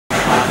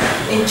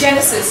In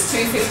Genesis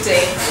 2:15,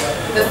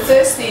 the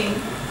first thing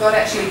God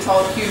actually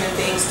told human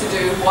beings to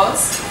do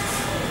was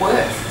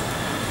work.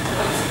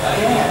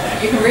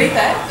 Yeah, you can read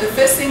that. The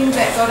first thing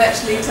that God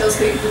actually tells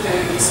people to do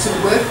is to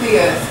work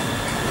the earth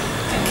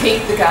and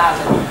keep the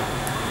garden.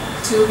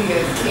 Till the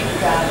earth and keep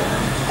the garden.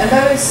 And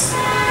those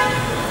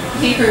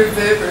Hebrew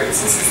verb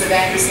roots, this is the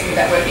dangerous thing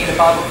about working in a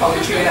Bible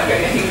college, you're not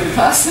going to Hebrew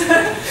class.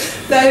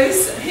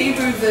 Those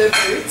Hebrew verb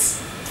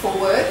roots for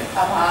work,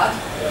 avad,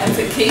 and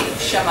for keep,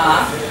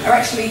 shamar, are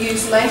actually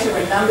used later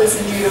in Numbers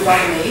and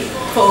Deuteronomy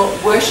for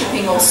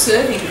worshipping or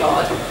serving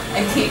God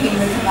and keeping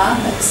the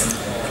commandments.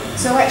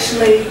 So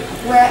actually,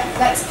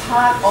 that's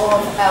part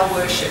of our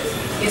worship,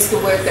 is the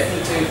work that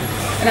we do.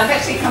 And I've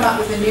actually come up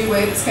with a new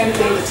word. It's going to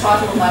be the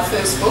title of my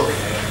first book.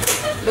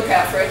 Look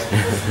out for it.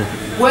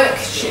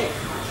 Workship.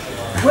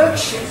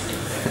 Workship.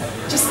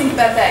 Just think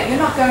about that. You're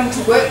not going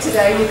to work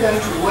today, you're going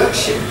to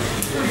workship.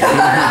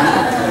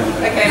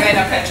 Okay, may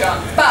not catch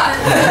on. But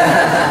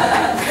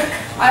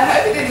I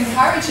hope it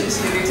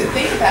encourages you to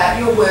think about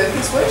your work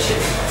as worship.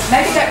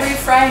 Maybe that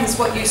reframes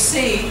what you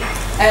see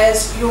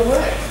as your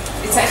work.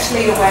 It's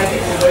actually a way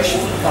that you're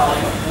worshipping God.